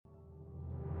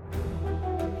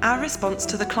Our response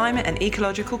to the climate and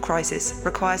ecological crisis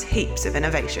requires heaps of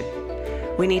innovation.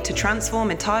 We need to transform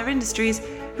entire industries,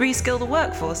 reskill the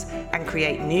workforce, and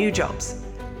create new jobs.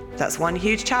 That's one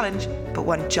huge challenge, but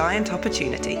one giant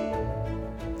opportunity.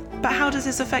 But how does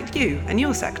this affect you and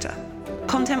your sector?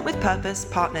 Content with Purpose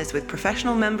partners with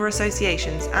professional member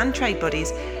associations and trade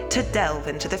bodies to delve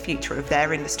into the future of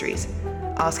their industries,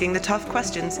 asking the tough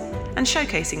questions and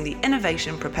showcasing the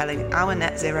innovation propelling our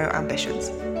net zero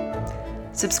ambitions.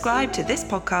 Subscribe to this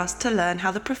podcast to learn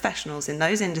how the professionals in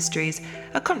those industries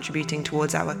are contributing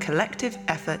towards our collective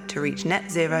effort to reach net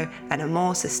zero and a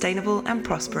more sustainable and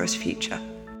prosperous future.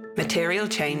 Material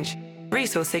Change,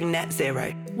 resourcing net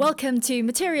zero. Welcome to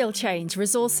Material Change,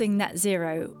 Resourcing Net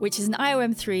Zero, which is an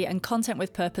IOM3 and Content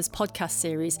with Purpose podcast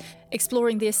series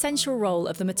exploring the essential role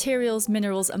of the materials,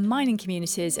 minerals and mining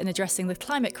communities in addressing the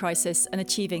climate crisis and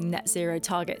achieving net zero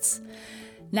targets.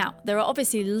 Now, there are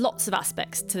obviously lots of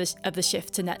aspects of the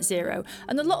shift to net zero,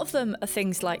 and a lot of them are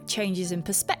things like changes in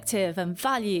perspective and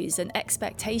values and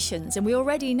expectations, and we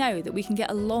already know that we can get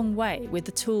a long way with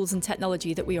the tools and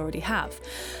technology that we already have.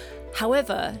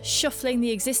 However, shuffling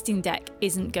the existing deck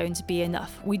isn't going to be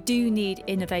enough. We do need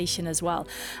innovation as well.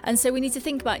 And so we need to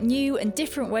think about new and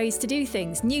different ways to do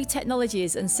things, new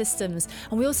technologies and systems.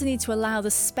 And we also need to allow the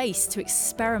space to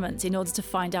experiment in order to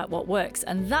find out what works.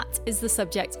 And that is the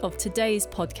subject of today's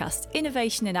podcast,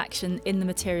 Innovation in Action in the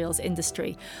Materials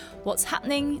Industry. What's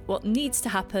happening, what needs to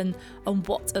happen, and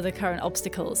what are the current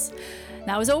obstacles?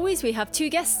 Now, as always, we have two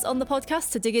guests on the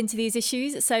podcast to dig into these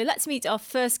issues. So let's meet our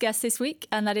first guest this week,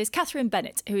 and that is Catherine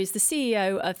Bennett, who is the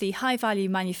CEO of the High Value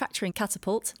Manufacturing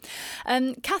Catapult.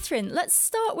 Catherine, let's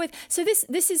start with, so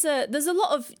there's a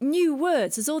lot of new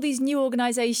words. There's all these new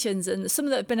organisations, and some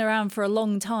that have been around for a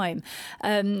long time.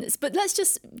 But let's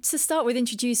just, to start with,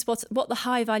 introduce what the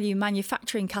High Value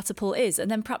Manufacturing Catapult is,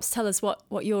 and then perhaps tell us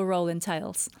what your role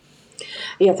entails.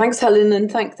 Yeah, thanks, Helen,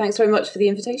 and thanks very much for the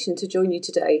invitation to join you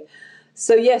today.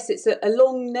 So yes, it's a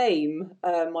long name,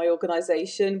 my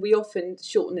organisation. We often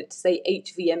shorten it to say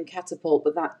HVM Catapult,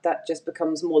 but that just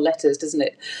becomes more letters, doesn't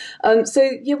it? So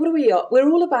yeah, what are we? We're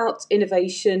all about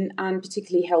innovation and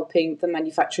particularly helping the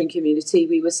manufacturing community.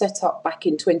 We were set up back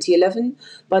in 2011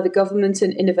 by the government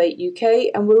and Innovate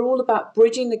UK, and we're all about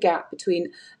bridging the gap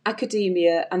between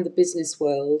academia and the business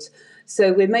world.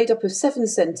 So we're made up of 7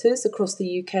 centres across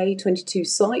the UK, 22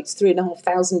 sites,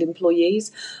 3,500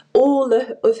 employees, all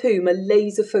of whom are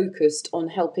laser focused on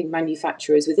helping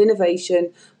manufacturers with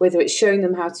innovation, whether it's showing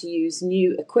them how to use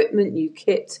new equipment, new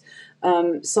kit.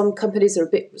 Some companies are a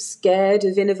bit scared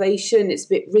of innovation, it's a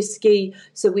bit risky,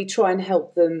 so we try and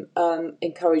help them,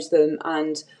 encourage them,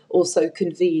 and also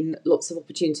convene lots of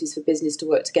opportunities for business to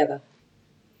work together.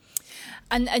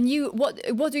 And you,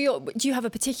 do you have a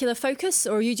particular focus,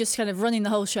 or are you just kind of running the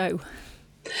whole show?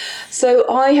 So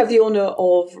I have the honour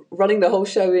of running the whole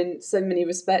show in so many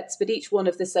respects, but each one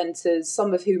of the centres,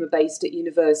 some of whom are based at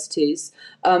universities,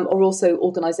 are also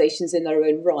organisations in their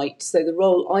own right. So the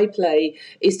role I play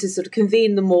is to sort of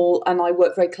convene them all, and I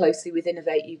work very closely with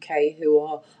Innovate UK, who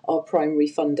are our primary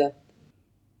funder.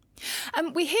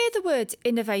 We hear the word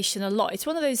innovation a lot. It's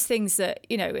one of those things that,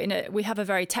 we have a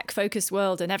very tech-focused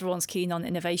world and everyone's keen on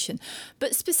innovation.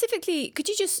 But specifically, could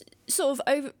you just sort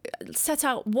of set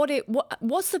out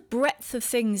what's the breadth of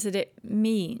things that it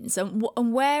means, and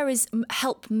where is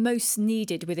help most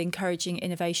needed with encouraging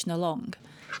innovation along?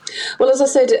 Well, as I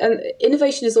said,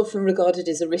 innovation is often regarded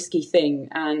as a risky thing,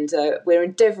 and we're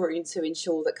endeavouring to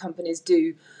ensure that companies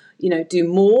do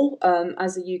more.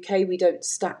 As a UK,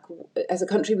 as a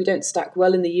country, we don't stack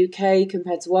well in the UK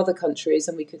compared to other countries,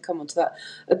 and we can come on to that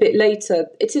a bit later.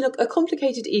 It's in a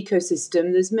complicated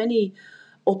ecosystem. There's many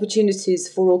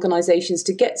opportunities for organisations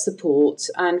to get support,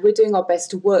 and we're doing our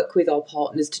best to work with our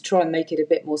partners to try and make it a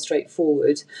bit more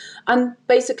straightforward. And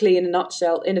basically, in a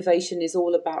nutshell, innovation is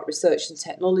all about research and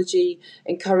technology,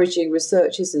 encouraging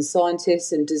researchers and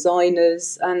scientists and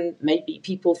designers and maybe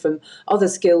people from other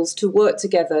skills to work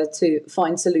together to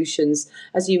find solutions.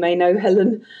 As you may know,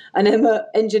 Helen and Emma,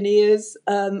 engineers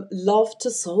love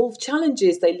to solve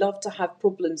challenges. They love to have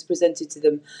problems presented to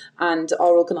them, and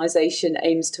our organisation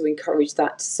aims to encourage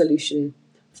that solution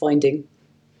finding.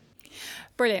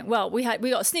 Brilliant. Well, we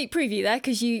got a sneak preview there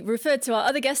because you referred to our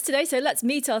other guest today. So let's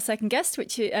meet our second guest,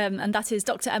 and that is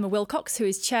Dr. Emma Wilcox, who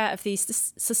is chair of the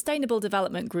Sustainable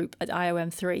Development Group at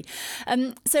IOM3.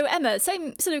 So Emma,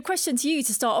 same sort of question to you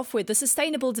to start off with. The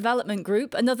Sustainable Development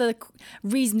Group, another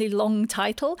reasonably long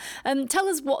title. Tell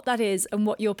us what that is and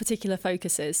what your particular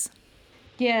focus is.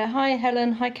 Yeah. Hi,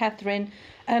 Helen. Hi, Catherine.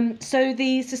 So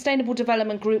the Sustainable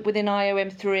Development Group within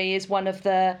IOM3 is one of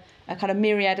the kind of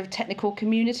myriad of technical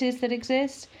communities that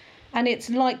exist. And it's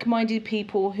like-minded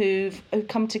people who've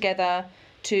come together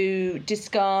to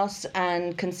discuss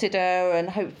and consider and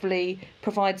hopefully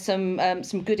provide some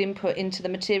good input into the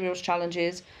materials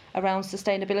challenges around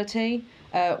sustainability,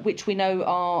 which we know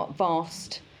are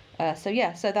vast.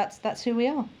 So that's who we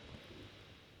are.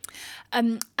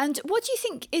 And what do you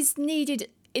think is needed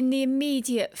in the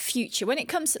immediate future when it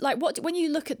comes to, when you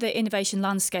look at the innovation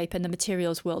landscape and the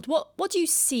materials world? What do you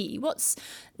see? What's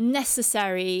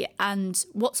necessary, and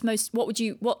what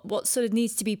sort of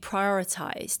needs to be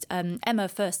prioritised? Emma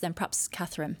first, then perhaps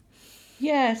Catherine.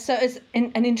 Yeah, so it's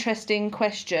an interesting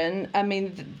question. I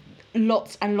mean,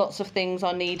 lots and lots of things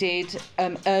are needed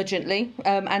urgently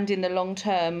and in the long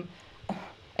term.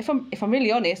 If I'm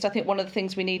really honest, I think one of the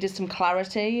things we need is some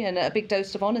clarity and a big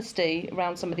dose of honesty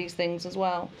around some of these things as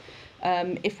well.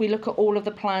 If we look at all of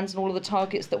the plans and all of the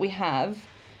targets that we have,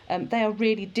 they are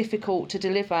really difficult to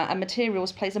deliver, and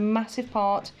materials plays a massive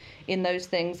part in those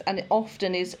things, and it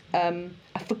often is a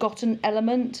forgotten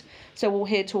element. So we'll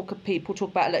hear people talk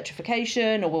about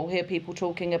electrification, or we'll hear people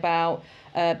talking about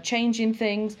changing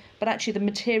things, but actually the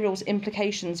materials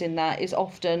implications in that is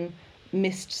often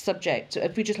missed subject.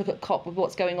 If we just look at COP with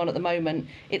what's going on at the moment,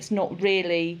 it's not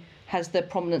really has the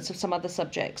prominence of some other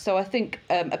subjects. So I think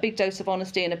a big dose of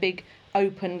honesty and a big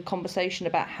open conversation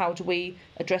about how do we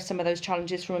address some of those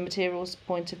challenges from a materials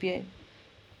point of view.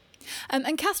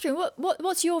 And Catherine,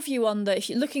 what's your view on if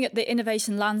you're looking at the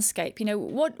innovation landscape?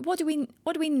 What do we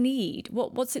need?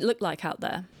 What's it look like out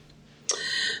there?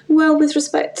 Well, with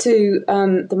respect to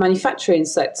the manufacturing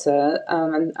sector,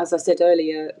 and as I said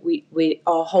earlier,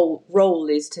 our whole role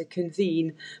is to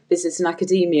convene business and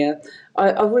academia.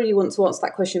 I really want to answer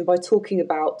that question by talking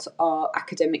about our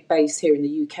academic base here in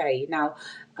the UK. Now,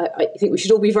 I think we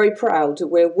should all be very proud that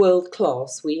we're world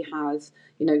class. We have,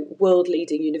 world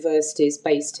leading universities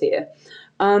based here,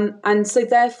 and so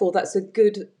therefore that's a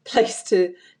good place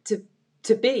to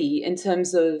be in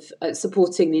terms of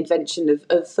supporting the invention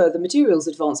of further materials,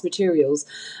 advanced materials.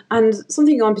 And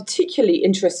something I'm particularly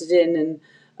interested in,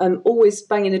 and always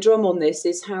banging the drum on this,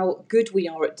 is how good we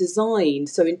are at design.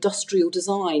 So industrial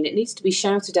design, it needs to be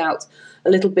shouted out a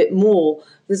little bit more.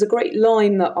 There's a great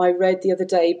line that I read the other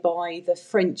day by the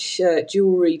French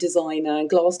jewellery designer and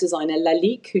glass designer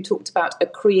Lalique, who talked about a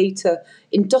creator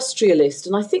industrialist.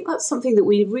 And I think that's something that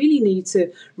we really need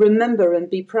to remember and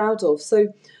be proud of.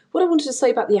 So what I wanted to say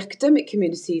about the academic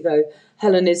community, though,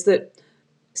 Helen, is that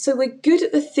so we're good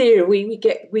at the theory,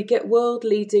 we get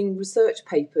world-leading research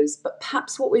papers, but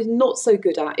perhaps what we're not so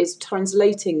good at is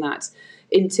translating that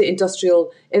into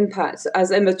industrial impact.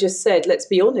 As Emma just said, let's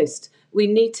be honest, we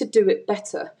need to do it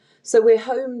better. So we're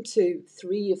home to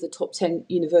 3 of the top 10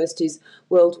 universities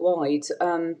worldwide,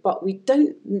 but we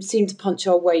don't seem to punch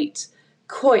our weight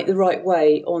quite the right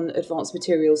way on advanced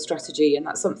materials strategy, and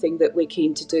that's something that we're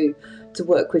keen to do to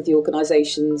work with the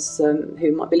organisations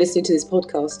who might be listening to this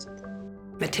podcast.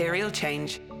 Material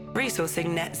change,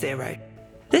 resourcing net zero.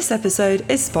 This episode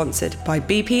is sponsored by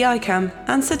BP ICAM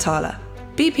and Satala.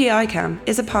 BP ICAM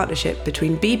is a partnership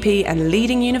between BP and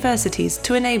leading universities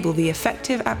to enable the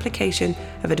effective application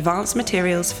of advanced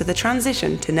materials for the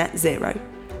transition to net zero.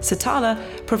 Satala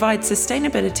provides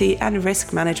sustainability and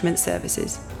risk management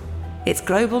services. Its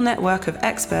global network of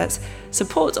experts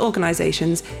supports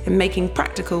organisations in making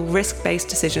practical risk-based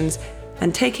decisions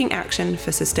and taking action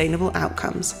for sustainable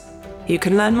outcomes. You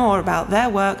can learn more about their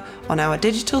work on our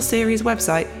digital series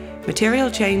website,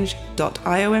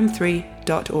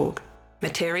 materialchange.iom3.org.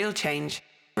 Material change,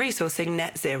 resourcing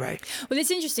net zero. Well,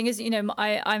 it's interesting, isn't it?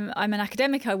 I'm an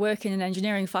academic. I work in an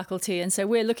engineering faculty, and so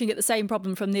we're looking at the same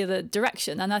problem from the other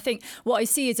direction. And I think what I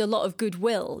see is a lot of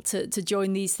goodwill to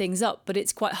join these things up, but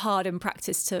it's quite hard in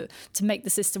practice to make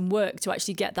the system work to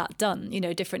actually get that done.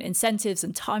 Different incentives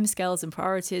and timescales and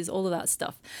priorities, all of that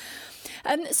stuff.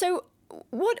 So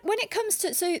when it comes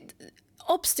to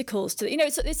obstacles to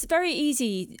it's very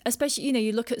easy, especially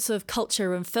you look at sort of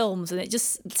culture and films, and it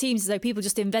just seems as though people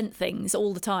just invent things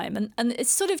all the time, and it's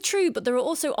sort of true, but there are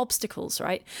also obstacles,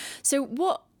 right? So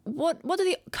what are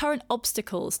the current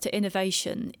obstacles to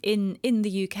innovation in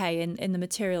the UK in the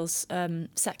materials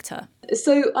sector?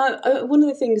 So one of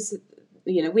the things,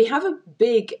 we have a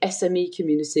big SME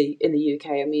community in the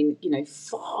UK. I mean,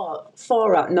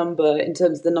 far outnumber in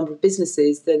terms of the number of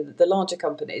businesses than the larger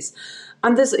companies.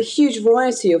 And there's a huge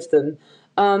variety of them.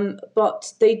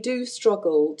 But they do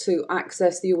struggle to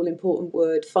access the all-important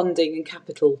word funding and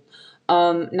capital.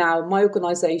 Now, my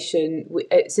organisation,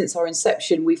 since our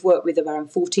inception, we've worked with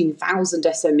around 14,000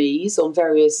 SMEs on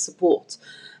various support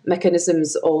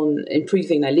mechanisms on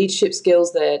improving their leadership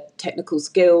skills, their technical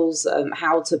skills,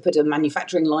 how to put a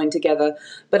manufacturing line together.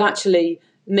 But actually,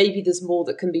 maybe there's more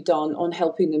that can be done on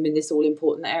helping them in this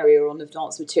all-important area on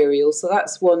advanced materials. So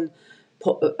that's one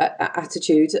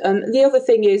attitude. The other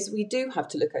thing is we do have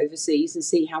to look overseas and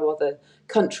see how other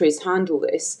countries handle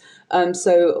this.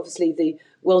 So obviously the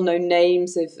well-known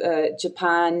names of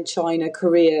Japan, China,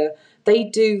 Korea, they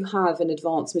do have an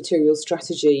advanced materials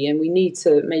strategy, and we need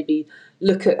to maybe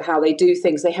look at how they do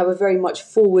things. They have a very much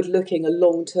forward-looking, a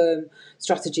long-term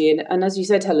strategy. And as you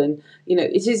said, Helen,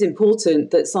 it is important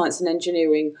that science and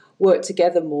engineering work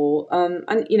together more.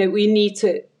 And, we need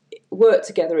to work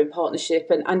together in partnership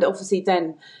and obviously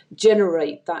then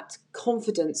generate that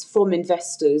confidence from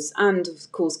investors and,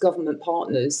 of course, government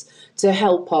partners to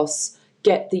help us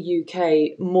get the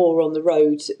UK more on the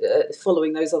road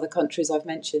following those other countries I've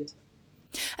mentioned.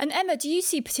 And Emma, do you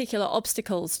see particular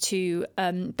obstacles to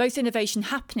both innovation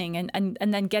happening and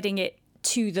then getting it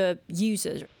to the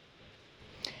user?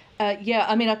 Yeah,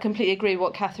 I mean, I completely agree with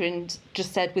what Catherine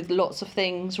just said with lots of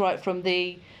things, right from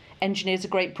the engineers are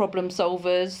great problem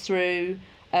solvers through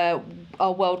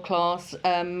our world-class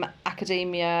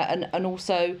academia and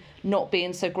also not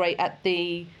being so great at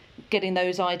getting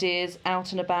those ideas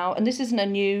out and about. And this isn't a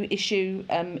new issue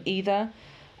either.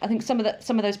 I think some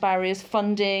of those barriers,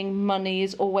 funding, money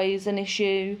is always an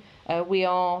issue. We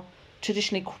are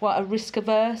traditionally quite a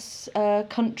risk-averse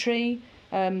country.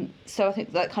 So I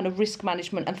think that kind of risk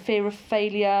management and fear of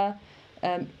failure,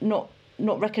 not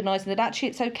recognising that actually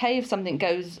it's okay if something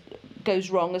goes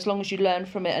wrong as long as you learn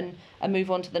from it and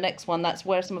move on to the next one. That's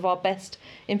where some of our best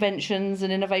inventions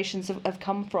and innovations have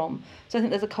come from. So I think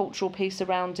there's a cultural piece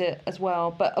around it as well.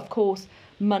 But of course,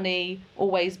 money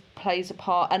always plays a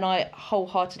part, and I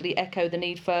wholeheartedly echo the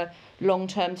need for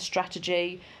long-term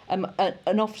strategy. And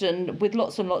often with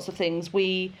lots and lots of things,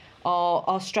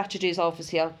 our strategies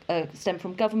obviously stem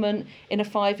from government in a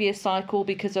 5-year cycle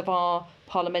because of our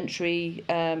parliamentary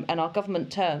and our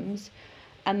government terms,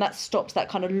 and that stops that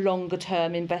kind of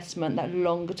longer-term investment, that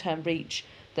longer-term reach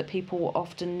that people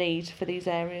often need for these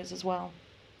areas as well.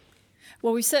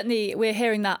 Well, we're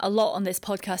hearing that a lot on this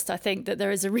podcast. I think that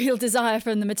there is a real desire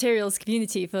from the materials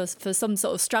community for some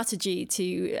sort of strategy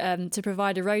to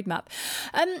provide a roadmap.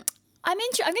 I'm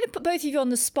going to put both of you on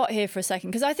the spot here for a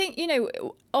second, because I think,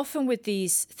 often with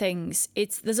these things,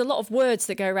 there's a lot of words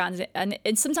that go around,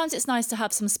 and sometimes it's nice to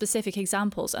have some specific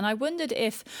examples. And I wondered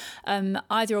if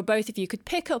either or both of you could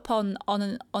pick up on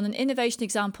an innovation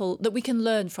example that we can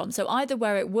learn from. So either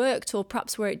where it worked or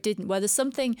perhaps where it didn't, where there's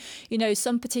something,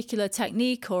 some particular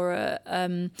technique or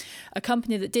a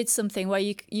company that did something where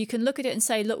you can look at it and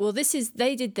say, look, well,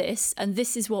 they did this and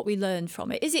this is what we learned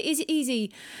from it. Is it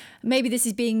easy? Maybe this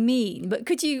is being mean, but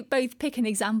could you both pick an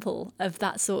example of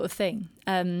that sort of thing?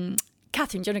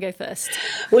 Catherine, do you want to go first?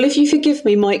 Well, if you forgive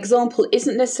me, my example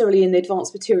isn't necessarily in the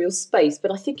advanced materials space,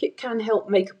 but I think it can help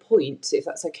make a point, if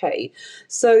that's okay.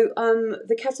 So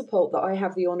the Catapult that I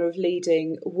have the honour of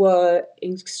leading were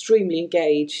extremely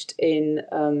engaged in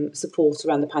support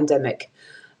around the pandemic.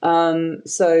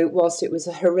 So whilst it was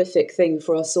a horrific thing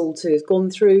for us all to have gone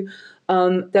through,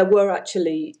 there were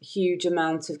actually huge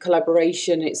amounts of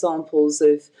collaboration, examples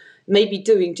of maybe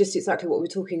doing just exactly what we're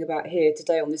talking about here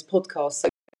today on this podcast. So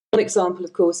one example,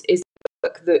 of course, is the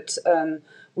work that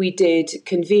we did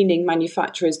convening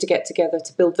manufacturers to get together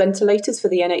to build ventilators for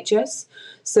the NHS.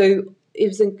 So it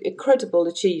was an incredible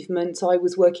achievement. I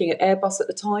was working at Airbus at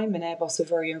the time, and Airbus are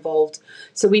very involved.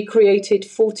 So we created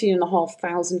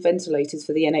 14,500 ventilators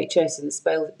for the NHS in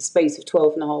the space of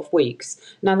 12.5 weeks.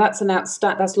 Now that's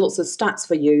that's lots of stats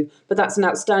for you, but that's an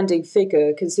outstanding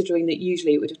figure considering that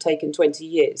usually it would have taken 20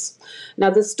 years.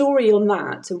 Now the story on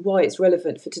that and why it's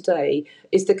relevant for today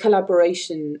is the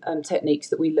collaboration techniques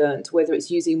that we learned, whether it's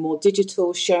using more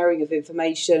digital sharing of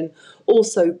information,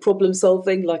 also problem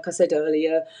solving. Like I said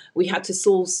earlier, we had to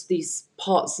source these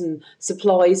parts and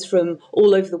supplies from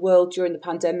all over the world during the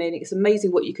pandemic. It's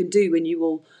amazing what you can do when you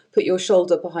will put your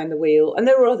shoulder behind the wheel. And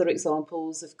there were other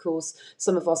examples. Of course,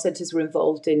 some of our centres were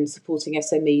involved in supporting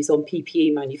SMEs on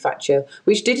PPE manufacture,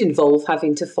 which did involve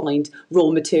having to find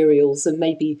raw materials and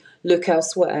maybe look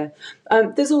elsewhere.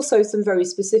 There's also some very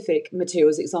specific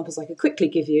materials examples I could quickly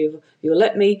give you, if you'll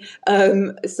let me.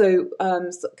 So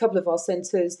a couple of our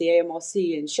centres, the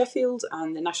AMRC in Sheffield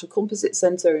and the National Composite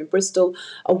Centre in Bristol,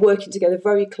 are working together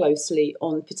very closely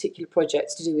on particular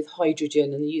projects to do with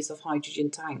hydrogen and the use of hydrogen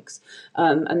tanks,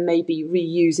 and maybe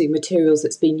reusing materials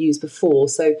that's been used before.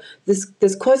 So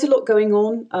there's quite a lot going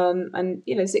on, and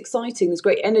it's exciting. There's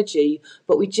great energy,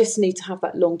 but we just need to have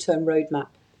that long-term roadmap.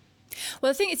 Well,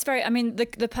 I think it's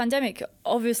the pandemic,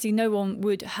 obviously no one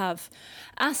would have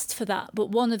asked for that,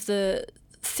 but one of the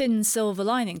thin silver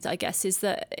linings, I guess, is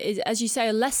that, as you say,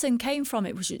 a lesson came from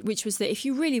it, which was that if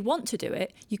you really want to do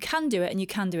it, you can do it, and you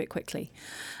can do it quickly.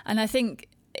 And I think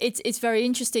it's very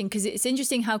interesting, because it's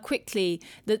interesting how quickly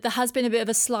that there has been a bit of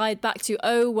a slide back to,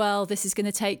 oh, well, this is going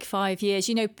to take 5 years.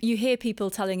 You know, you hear people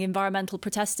telling environmental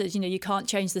protesters, you know, you can't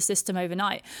change the system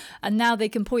overnight. And now they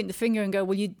can point the finger and go,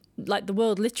 well, the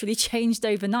world literally changed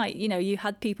overnight. You know, you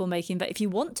had people making, but if you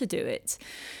want to do it,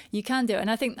 you can do it.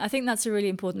 And I think that's a really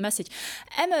important message.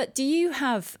 Emma, do you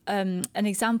have an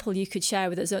example you could share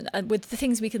with us with the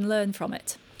things we can learn from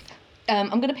it?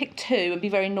 I'm going to pick two and be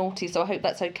very naughty, so I hope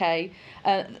that's okay.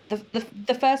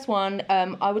 The first one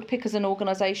I would pick as an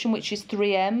organisation, which is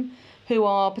 3M, who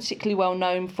are particularly well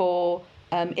known for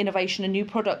innovation and new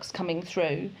products coming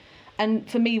through. And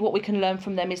for me, what we can learn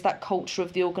from them is that culture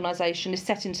of the organisation is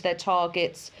set into their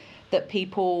targets, that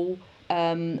people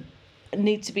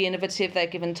need to be innovative, they're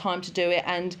given time to do it,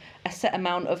 and a set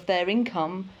amount of their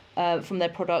income from their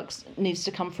products needs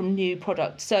to come from new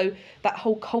products. So that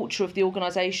whole culture of the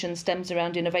organisation stems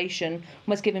around innovation,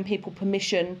 almost giving people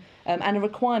permission and a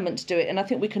requirement to do it. And I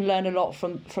think we can learn a lot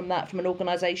from that, from an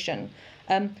organisation.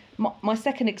 My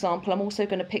second example, I'm also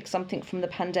going to pick something from the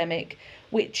pandemic,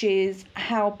 which is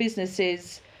how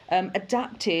businesses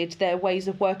adapted their ways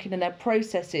of working and their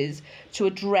processes to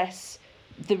address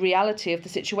the reality of the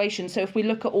situation. So if we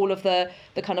look at all of the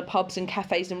kind of pubs and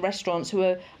cafes and restaurants who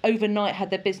are overnight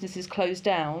had their businesses closed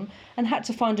down and had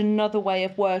to find another way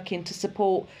of working to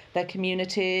support their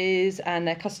communities and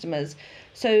their customers.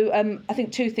 So I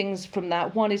think two things from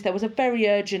that. One is there was a very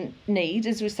urgent need,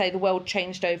 as we say, the world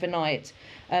changed overnight.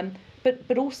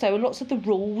 But also lots of the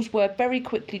rules were very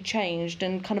quickly changed,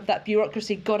 and kind of that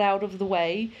bureaucracy got out of the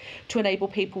way to enable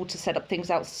people to set up things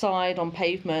outside on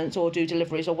pavements or do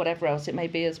deliveries or whatever else it may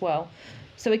be as well.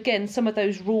 So again, some of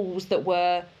those rules that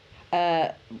were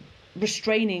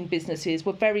restraining businesses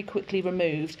were very quickly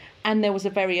removed, and there was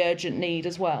a very urgent need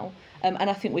as well. And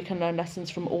I think we can learn lessons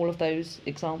from all of those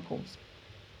examples.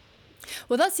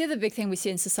 Well, that's the other big thing we see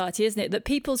in society, isn't it? That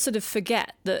people sort of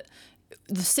forget that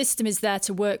the system is there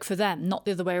to work for them, not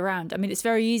the other way around. I mean, it's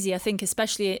very easy, I think,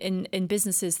 especially in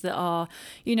businesses that are,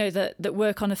 you know, that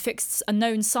work on a fixed, a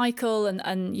known cycle,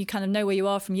 and you kind of know where you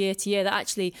are from year to year, that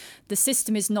actually the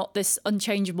system is not this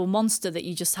unchangeable monster that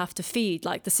you just have to feed.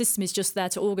 Like, the system is just there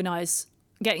to organise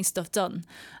getting stuff done.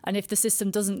 And if the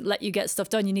system doesn't let you get stuff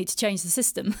done, you need to change the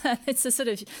system.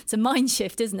 It's a mind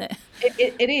shift, isn't it?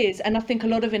 It is. And I think a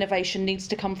lot of innovation needs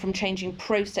to come from changing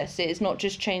processes, not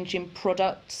just changing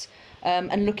products.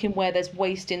 And looking where there's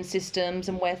waste in systems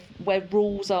and where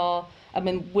rules are. I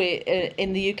mean, we're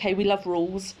in the UK, we love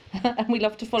rules and we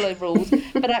love to follow rules,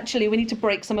 but actually we need to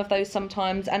break some of those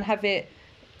sometimes and have it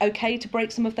okay to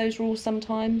break some of those rules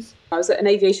sometimes. I was at an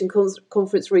aviation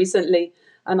conference recently,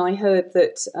 and I heard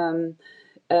that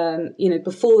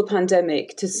before the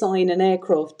pandemic, to sign an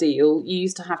aircraft deal, you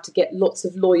used to have to get lots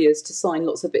of lawyers to sign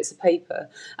lots of bits of paper.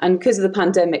 And because of the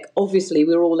pandemic, obviously,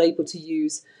 we were all able to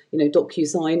use,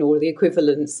 DocuSign or the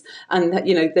equivalents. And,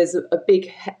 there's a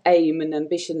big aim and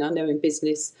ambition, I know, in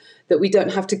business that we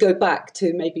don't have to go back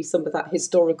to maybe some of that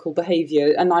historical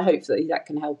behaviour. And I hope that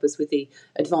can help us with the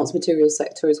advanced materials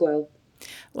sector as well.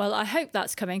 Well, I hope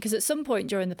that's coming, because at some point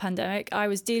during the pandemic, I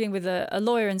was dealing with a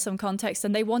lawyer in some context,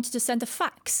 and they wanted to send a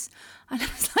fax. And I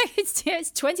was like,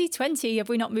 it's 2020. Have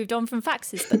we not moved on from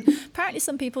faxes? But apparently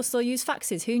some people still use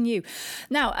faxes. Who knew?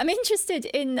 Now, I'm interested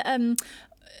in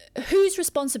whose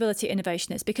responsibility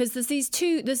innovation is, because there's seen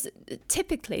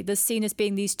as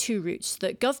being these two routes,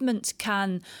 that government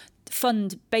can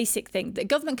fund basic things. The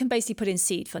government can basically put in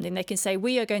seed funding. They can say,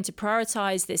 we are going to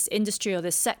prioritise this industry or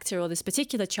this sector or this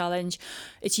particular challenge.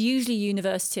 It's usually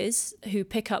universities who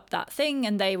pick up that thing,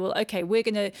 and they will, okay, we're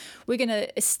going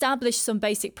to establish some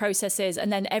basic processes,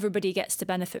 and then everybody gets to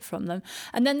benefit from them.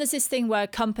 And then there's this thing where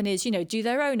companies, do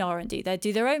their own R&D, they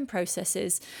do their own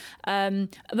processes,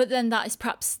 but then that is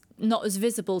perhaps not as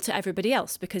visible to everybody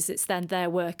else, because it's then their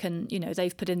work, and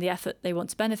they've put in the effort, they want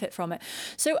to benefit from it.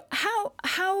 So how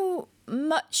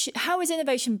is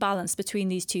innovation balanced between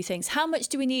these two things? How much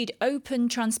do we need open,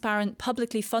 transparent,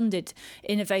 publicly funded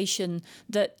innovation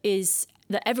that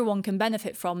everyone can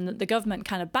benefit from, that the government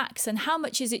kind of backs, and how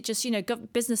much is it just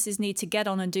businesses need to get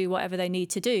on and do whatever they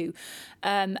need to do,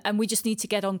 and we just need to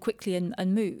get on quickly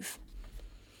and move?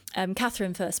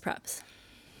 Catherine first, perhaps.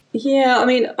 Yeah, I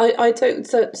mean, I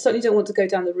certainly don't want to go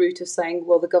down the route of saying,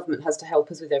 well, the government has to help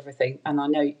us with everything. And I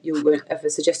know you weren't ever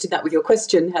suggesting that with your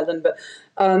question, Helen, but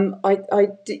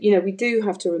we do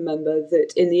have to remember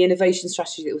that in the innovation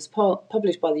strategy that was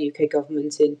published by the UK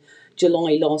government in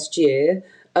July last year,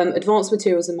 advanced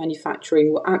materials and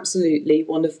manufacturing were absolutely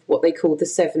one of what they call the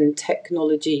 7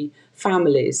 technology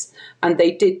families, and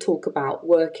they did talk about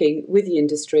working with the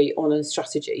industry on a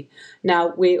strategy.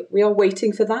 Now, we are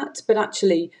waiting for that, but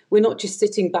actually we're not just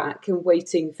sitting back and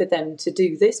waiting for them to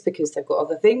do this, because they've got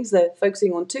other things they're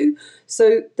focusing on too.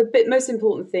 So the most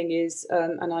important thing is,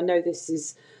 and I know this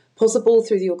is possible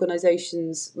through the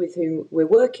organisations with whom we're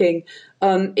working,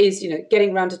 is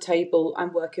getting around a table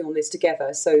and working on this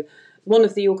together. So one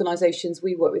of the organisations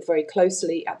we work with very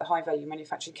closely at the High Value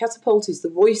Manufacturing Catapult is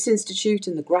the Royce Institute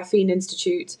and the Graphene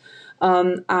Institute.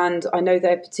 And I know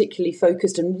they're particularly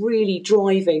focused and really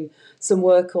driving some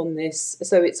work on this.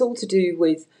 So it's all to do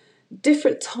with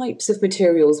different types of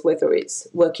materials, whether it's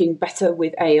working better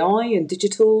with AI and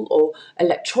digital, or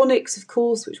electronics, of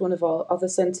course, which one of our other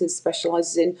centres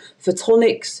specialises in,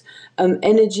 photonics,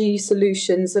 energy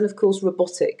solutions, and of course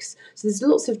robotics. So there's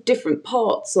lots of different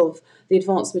parts of the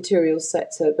advanced materials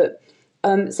sector, but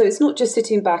so it's not just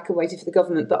sitting back and waiting for the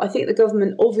government, but I think the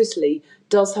government obviously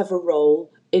does have a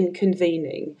role in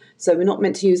convening. So we're not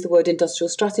meant to use the word industrial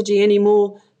strategy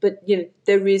anymore, but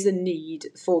there is a need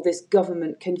for this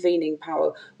government convening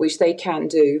power, which they can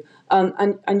do.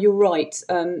 And you're right,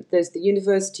 there's the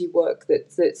university work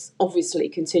that's obviously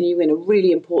continuing, a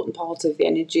really important part of the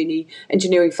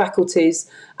engineering faculties.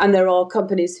 And there are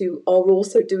companies who are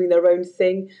also doing their own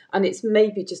thing. And it's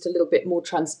maybe just a little bit more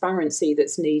transparency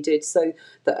that's needed, so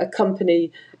that a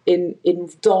company in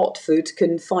Dartford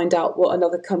can find out what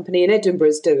another company in Edinburgh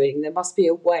is doing. There must be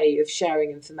a way of sharing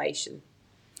information.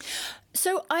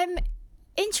 So I'm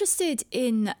interested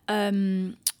in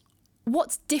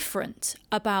what's different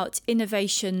about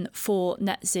innovation for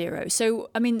net zero. So,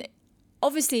 I mean,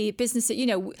 obviously businesses,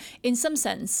 in some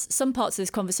sense, some parts of this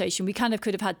conversation we kind of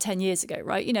could have had 10 years ago,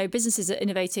 right? Businesses are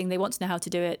innovating, they want to know how to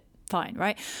do it, fine,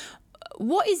 right?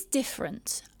 What is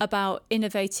different about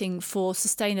innovating for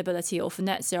sustainability or for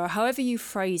net zero, however you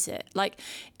phrase it? Like,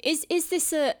 does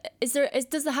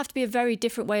there have to be a very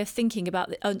different way of thinking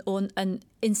about and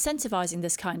incentivizing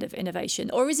this kind of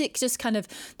innovation, or is it just kind of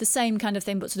the same kind of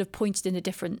thing but sort of pointed in a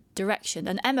different direction?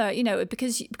 And Emma,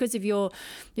 because of your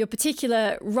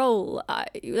particular role,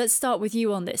 let's start with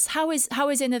you on this. How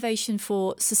is innovation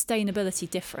for sustainability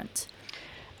different?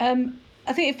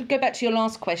 I think if we go back to your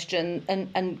last question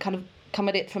and kind of come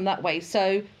at it from that way.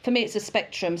 So for me, it's a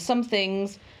spectrum. Some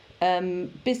things,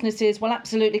 businesses will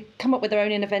absolutely come up with their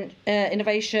own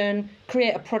innovation,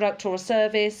 create a product or a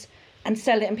service and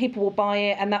sell it, and people will buy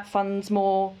it, and that funds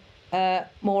more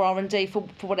R&D for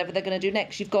whatever they're going to do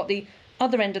next. You've got the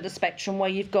other end of the spectrum where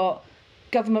you've got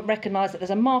government recognise that there's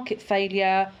a market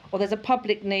failure or there's a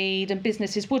public need and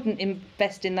businesses wouldn't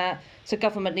invest in that, so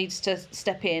government needs to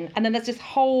step in. And then there's this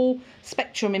whole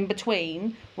spectrum in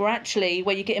between where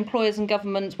you get employers and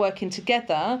governments working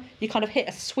together, you kind of hit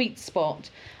a sweet spot.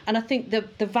 And I think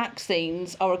the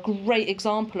vaccines are a great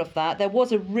example of that. There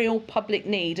was a real public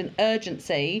need and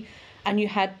urgency, and you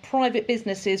had private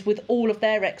businesses with all of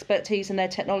their expertise and their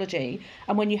technology.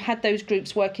 And when you had those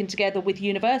groups working together with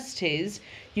universities,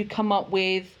 you come up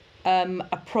with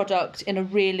a product in a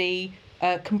really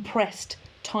compressed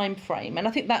time frame. And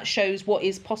I think that shows what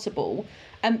is possible.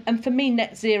 And for me,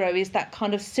 net zero is that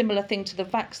kind of similar thing to the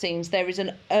vaccines. There is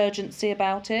an urgency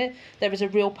about it. There is a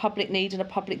real public need and a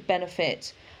public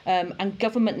benefit. And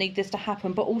government need this to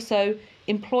happen, but also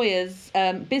employers,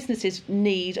 businesses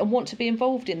need and want to be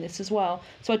involved in this as well.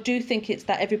 So I do think it's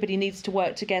that everybody needs to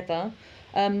work together.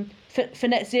 For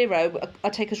net zero, I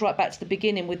take us right back to the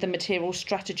beginning with the materials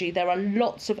strategy. There are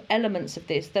lots of elements of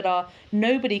this that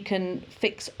nobody can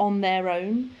fix on their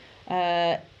own.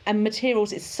 And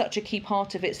materials is such a key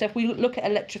part of it. So if we look at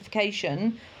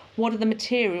electrification, what are the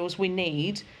materials we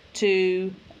need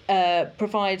to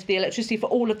provide the electricity for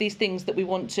all of these things that we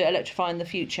want to electrify in the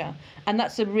future? And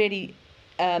that's a really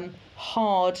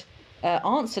hard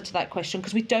answer to that question,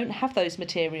 because we don't have those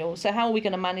materials. So how are we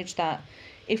going to manage that?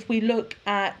 If we look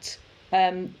at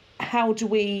how do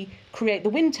we create the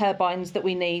wind turbines that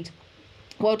we need?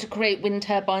 Well, to create wind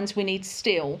turbines, we need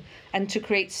steel. And to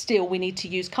create steel, we need to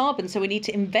use carbon. So we need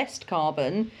to invest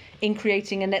carbon in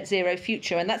creating a net zero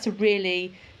future. And that's a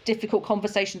really difficult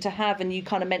conversation to have. And you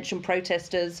kind of mentioned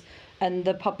protesters and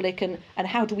the public, and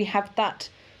how do we have that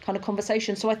kind of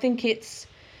conversation? So I think it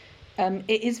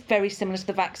is very similar to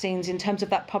the vaccines in terms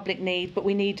of that public need, but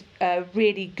we need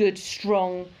really good,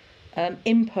 strong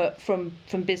input from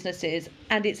businesses,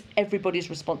 and it's everybody's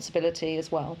responsibility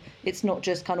as well. It's not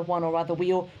just kind of one or other.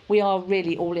 We are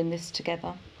really all in this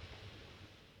together.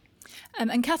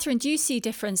 And Catherine, do you see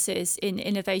differences in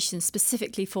innovation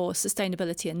specifically for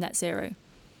sustainability and net zero?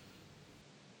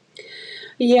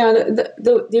 Yeah,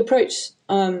 the approach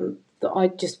that I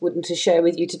just wanted to share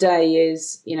with you today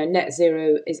is, net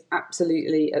zero is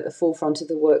absolutely at the forefront of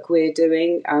the work we're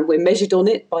doing, and we're measured on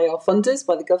it by our funders,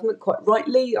 by the government, quite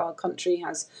rightly. Our country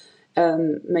has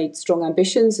made strong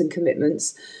ambitions and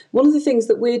commitments. One of the things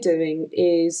that we're doing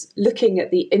is looking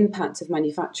at the impact of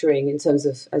manufacturing in terms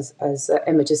of, as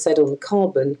Emma just said, on the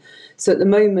carbon. So at the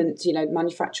moment,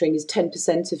 manufacturing is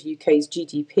 10% of UK's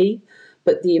GDP,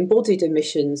 but the embodied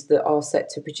emissions that our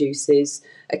sector produces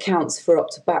accounts for up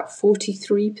to about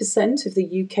 43% of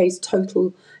the UK's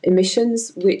total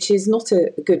emissions, which is not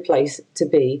a good place to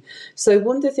be. So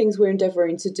one of the things we're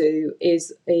endeavouring to do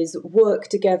is work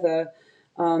together.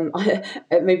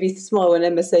 It made me smile when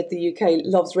Emma said the UK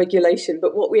loves regulation,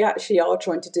 but what we actually are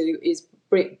trying to do is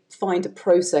find a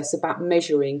process about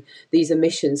measuring these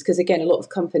emissions, because again, a lot of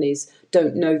companies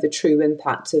don't know the true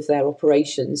impact of their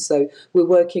operations. So we're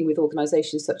working with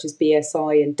organisations such as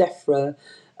BSI and DEFRA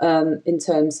in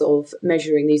terms of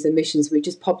measuring these emissions. We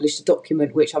just published a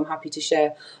document which I'm happy to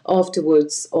share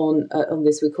afterwards on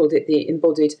this. We called it the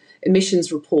Embodied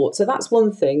Emissions Report. So that's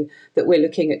one thing that we're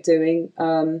looking at doing.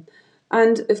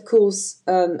 And of course,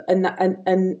 a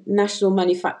national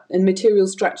and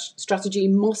materials strategy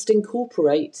must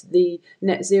incorporate the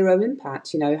net zero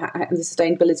impact, and the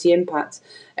sustainability impact.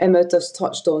 Emma just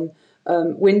touched on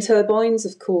wind turbines.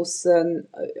 Of course,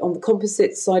 on the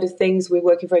composite side of things, we're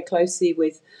working very closely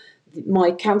with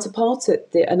my counterpart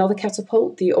at another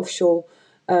catapult, the offshore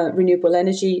renewable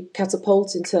energy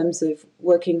catapult, in terms of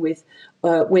working with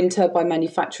wind turbine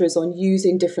manufacturers on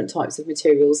using different types of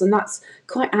materials, and that's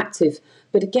quite active.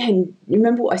 But again,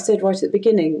 remember what I said right at the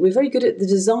beginning, we're very good at the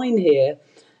design here.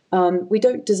 We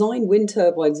don't design wind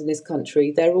turbines in this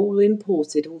country. They're all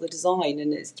imported, all the design,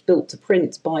 and it's built to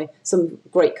print by some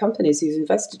great companies who've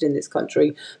invested in this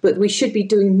country. But we should be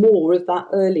doing more of that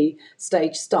early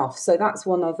stage stuff. So that's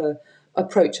one other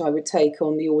approach I would take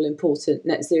on the all-important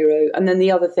net zero. And then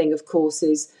the other thing, of course,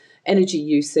 is energy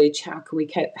usage. How can we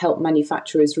help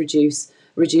manufacturers reduce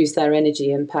their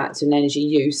energy impact and energy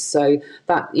use? So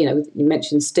that, you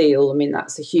mentioned steel. I mean,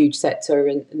 that's a huge sector,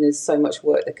 and there's so much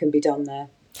work that can be done there.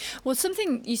 Well,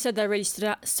 something you said there really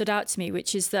stood out to me,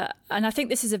 which is that, and I think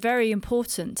this is a very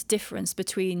important difference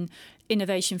between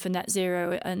innovation for net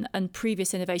zero and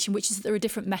previous innovation, which is that there are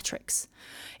different metrics.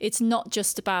 It's not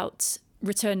just about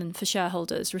return for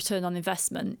shareholders, return on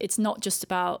investment. It's not just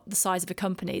about the size of a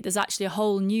company. There's actually a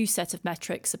whole new set of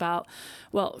metrics about,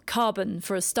 well, carbon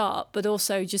for a start, but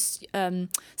also just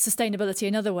sustainability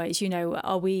in other ways.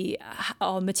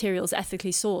 Are materials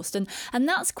ethically sourced? And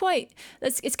that's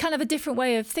it's kind of a different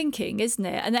way of thinking, isn't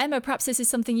it? And Emma, perhaps this is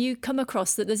something you come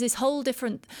across, that there's this whole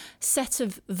different set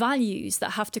of values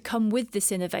that have to come with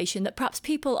this innovation that perhaps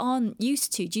people aren't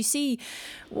used to.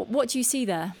 What do you see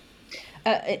there?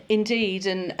 Indeed,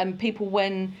 and people,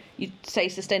 when you say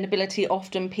sustainability,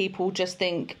 often people just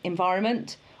think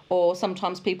environment, or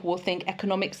sometimes people will think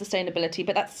economic sustainability,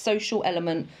 but that social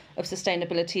element of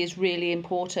sustainability is really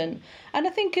important. And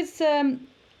I think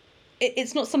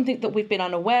it's not something that we've been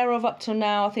unaware of up till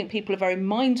now. I think people are very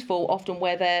mindful often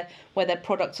where their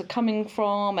products are coming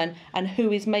from and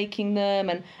who is making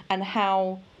them and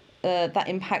how that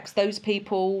impacts those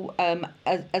people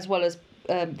as well as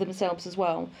themselves as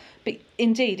well. But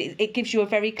indeed, it gives you a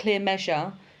very clear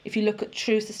measure. If you look at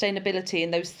true sustainability in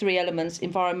those three elements,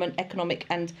 environment, economic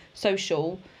and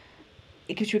social,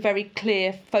 it gives you a very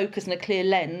clear focus and a clear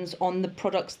lens on the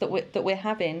products that we're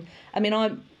having. I mean,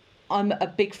 I'm a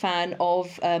big fan of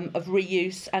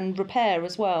reuse and repair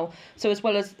as well. So as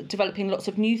well as developing lots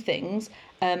of new things,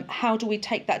 how do we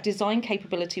take that design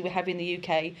capability we have in the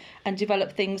UK and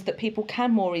develop things that people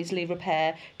can more easily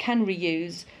repair, can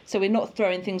reuse, so we're not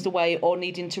throwing things away or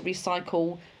needing to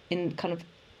recycle in kind of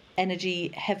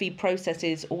energy heavy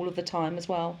processes all of the time as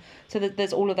well. So that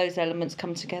there's all of those elements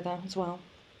come together as well.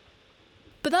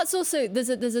 But that's also there's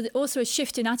also a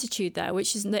shift in attitude there,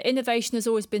 which is that innovation has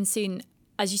always been seen,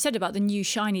 as you said, about the new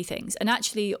shiny things, and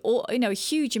actually, a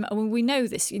huge amount. When we know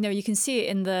this, you can see it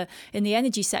in the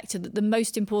energy sector, that the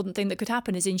most important thing that could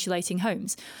happen is insulating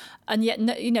homes, and yet,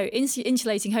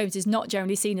 insulating homes is not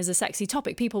generally seen as a sexy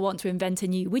topic. People want to invent a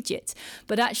new widget,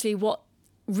 but actually, what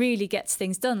really gets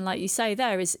things done, like you say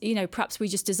there, is perhaps we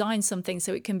just design something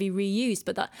so it can be reused,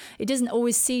 but that it isn't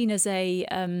always seen as a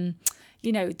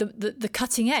the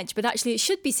cutting edge, but actually it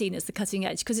should be seen as the cutting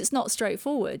edge because it's not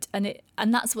straightforward, and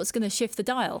that's what's going to shift the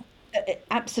dial.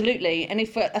 Absolutely. And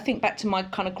if I think back to my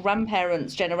kind of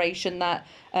grandparents' generation, that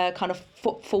kind of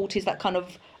 40s, that kind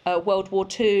of World War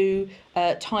II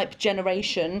type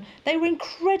generation, they were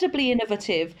incredibly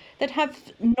innovative. They'd have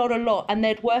not a lot, and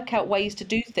they'd work out ways to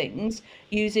do things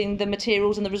using the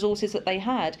materials and the resources that they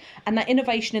had. And that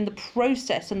innovation in the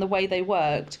process and the way they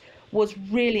worked was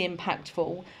really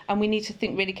impactful. And we need to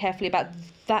think really carefully about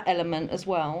that element as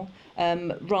well,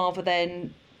 rather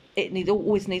than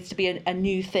always needs to be a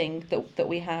new thing that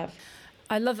we have.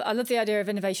 I love the idea of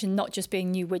innovation not just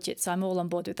being new widgets. I'm all on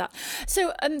board with that.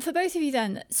 So for both of you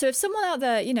then, so if someone out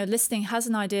there, listening has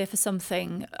an idea for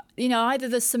something, either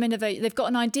there's some innovation, they've got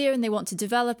an idea and they want to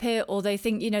develop it, or they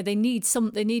think, they need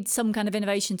some kind of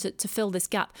innovation to fill this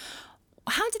gap.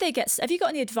 How do they have you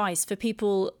got any advice for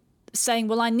people saying,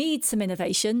 well, I need some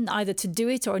innovation either to do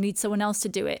it or I need someone else to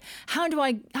do it? How do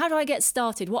I get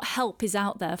started? What help is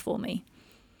out there for me?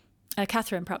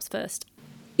 Catherine, perhaps first.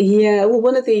 Yeah, well,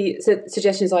 one of the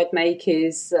suggestions I'd make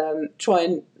is try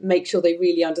and make sure they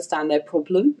really understand their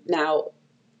problem. Now,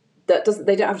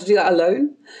 they don't have to do that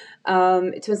alone.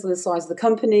 It depends on the size of the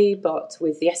company, but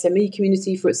with the SME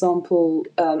community, for example,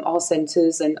 our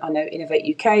centres, and I know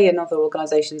Innovate UK and other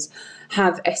organisations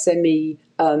have SME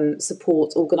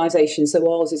support organisations.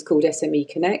 So ours is called SME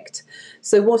Connect.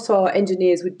 So what our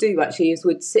engineers would do actually is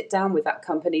would sit down with that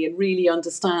company and really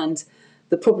understand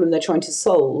the problem they're trying to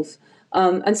solve.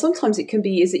 And sometimes it can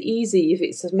be as easy, if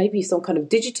it's maybe some kind of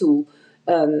digital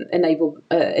enabled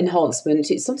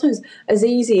enhancement, it's sometimes as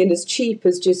easy and as cheap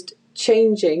as just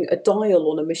changing a dial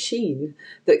on a machine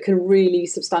that can really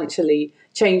substantially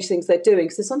change things they're doing.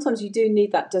 So sometimes you do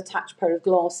need that detached pair of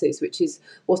glasses, which is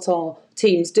what our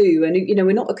teams do. And,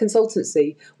 we're not a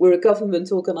consultancy, we're a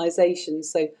government organisation.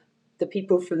 So the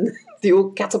people from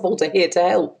the Catapult are here to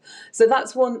help. So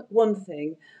that's one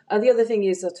thing. The other thing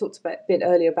is, I talked a bit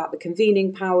earlier about the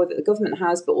convening power that the government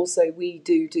has, but also we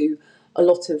do a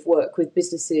lot of work with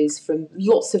businesses from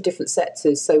lots of different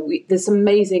sectors. So there's an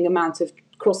amazing amount of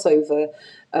crossover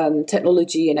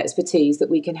technology and expertise that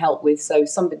we can help with. So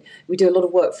we do a lot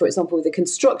of work, for example, with the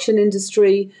construction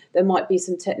industry. There might be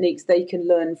some techniques they can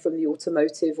learn from the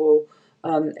automotive or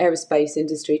aerospace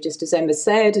industry, just as Emma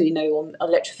said, on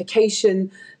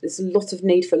electrification, there's a lot of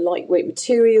need for lightweight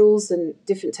materials and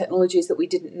different technologies that we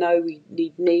didn't know we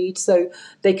need. So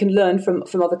they can learn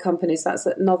from other companies. That's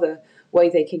another way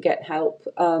they can get help.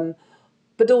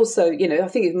 But also, I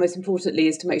think most importantly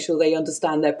is to make sure they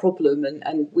understand their problem,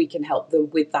 and we can help them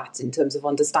with that in terms of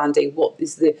understanding what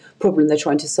is the problem they're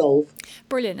trying to solve.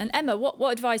 Brilliant. And Emma,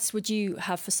 what advice would you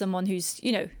have for someone who's,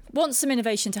 wants some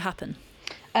innovation to happen?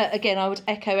 Again, I would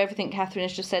echo everything Catherine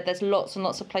has just said. There's lots and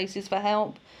lots of places for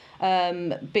help,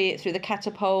 be it through the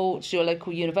Catapult, your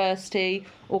local university,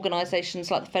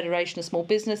 organisations like the Federation of Small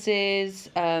Businesses,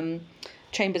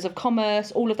 Chambers of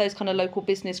Commerce, all of those kind of local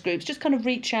business groups. Just kind of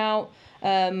reach out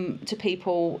to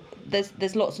people.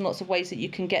 There's lots and lots of ways that you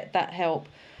can get that help.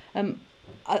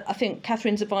 I think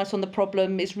Catherine's advice on the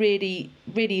problem is really,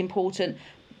 really important.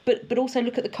 But also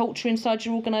look at the culture inside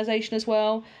your organisation as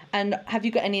well. And have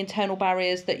you got any internal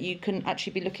barriers that you can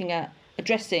actually be looking at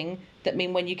addressing that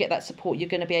mean when you get that support, you're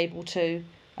going to be able to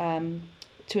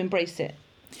embrace it?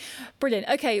 Brilliant.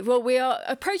 Okay, well, we are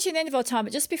approaching the end of our time,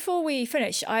 but just before we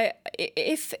finish,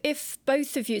 if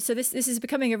both of you, so this is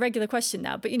becoming a regular question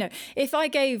now, but if I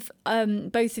gave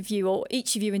both of you or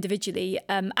each of you individually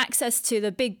access to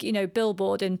the big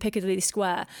billboard in Piccadilly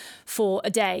Square for a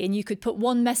day, and you could put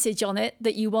one message on it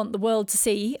that you want the world to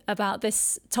see about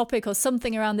this topic or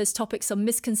something around this topic, some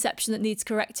misconception that needs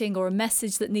correcting or a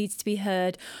message that needs to be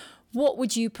heard, what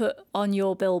would you put on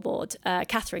your billboard?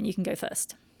 Catherine, you can go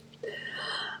first.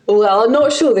 Well, I'm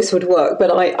not sure this would work,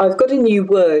 but I've got a new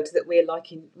word that we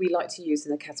like to use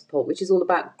in the Catapult, which is all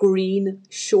about green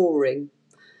shoring.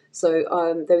 So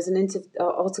there was an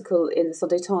article in the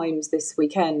Sunday Times this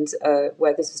weekend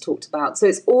where this was talked about. So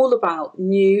it's all about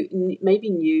new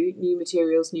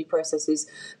materials, new processes,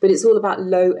 but it's all about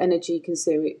low energy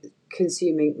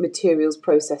consuming materials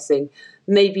processing.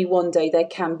 Maybe one day there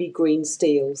can be green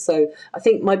steel. So I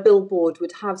think my billboard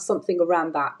would have something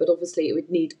around that, but obviously it would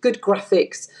need good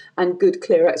graphics and good,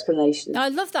 clear explanation. I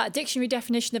love that dictionary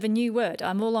definition of a new word.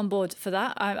 I'm all on board for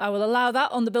that. I will allow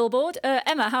that on the billboard.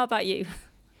 Emma, how about you?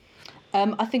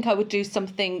 I think I would do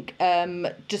something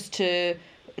just to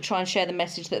try and share the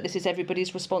message that this is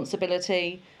everybody's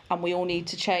responsibility and we all need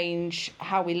to change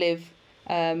how we live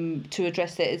to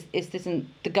address it. This isn't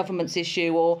the government's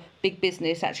issue or big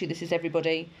business. Actually, this is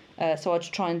everybody. So I'd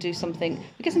try and do something.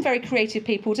 We get some very creative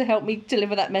people to help me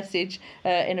deliver that message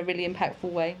in a really impactful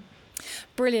way.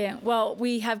 Brilliant. Well,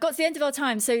 we have got to the end of our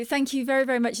time. So thank you very,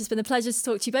 very much. It's been a pleasure to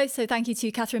talk to you both. So thank you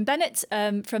to Catherine Bennett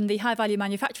from the High Value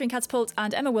Manufacturing Catapult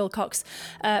and Emma Wilcox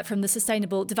from the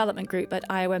Sustainable Development Group at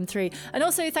IOM3. And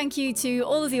also thank you to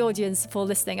all of the audience for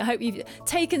listening. I hope you've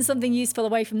taken something useful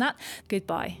away from that.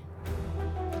 Goodbye.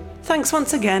 Thanks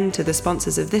once again to the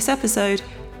sponsors of this episode,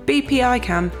 BP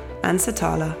ICAM and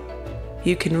Satala.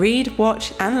 You can read,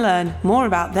 watch and learn more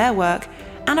about their work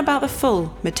and about the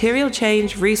full Material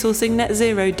Change Resourcing Net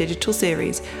Zero digital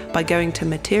series by going to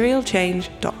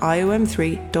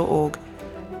materialchange.iom3.org.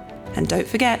 And don't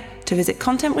forget to visit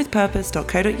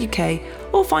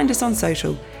contentwithpurpose.co.uk or find us on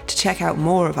social to check out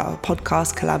more of our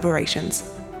podcast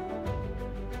collaborations.